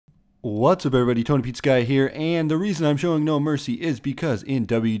What's up, everybody? Tony Pizza Guy here, and the reason I'm showing No Mercy is because in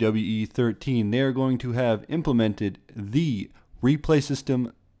WWE 13 they're going to have implemented the replay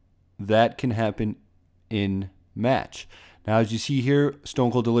system that can happen in match. Now, as you see here,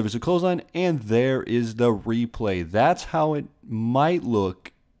 Stone Cold delivers a clothesline, and there is the replay. That's how it might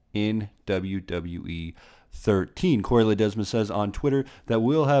look in WWE 13. Corey Ledesma says on Twitter that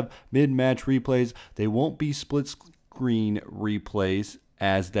we'll have mid-match replays. They won't be split-screen replays,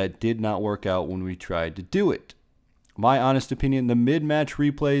 as that did not work out when we tried to do it. My honest opinion, the mid-match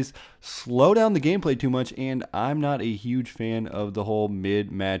replays slow down the gameplay too much, and I'm not a huge fan of the whole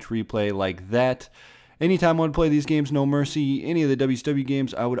mid-match replay like that. Anytime I would play these games, No Mercy, any of the WCW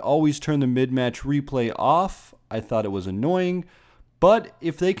games, I would always turn the mid-match replay off. I thought it was annoying, but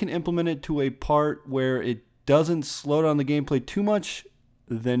if they can implement it to a part where it doesn't slow down the gameplay too much,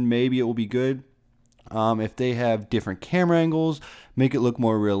 then maybe it will be good. If they have different camera angles, make it look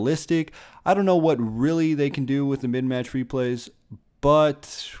more realistic. I don't know what really they can do with the mid-match replays,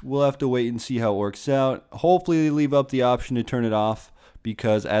 but we'll have to wait and see how it works out. Hopefully they leave up the option to turn it off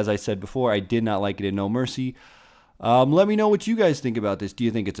because, as I said before, I did not like it in No Mercy. Let me know what you guys think about this. Do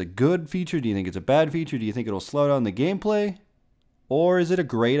you think it's a good feature? Do you think it's a bad feature? Do you think it'll slow down the gameplay? Or is it a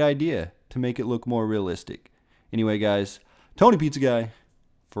great idea to make it look more realistic? Anyway, guys, Tony Pizza Guy,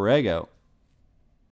 for Egg Out.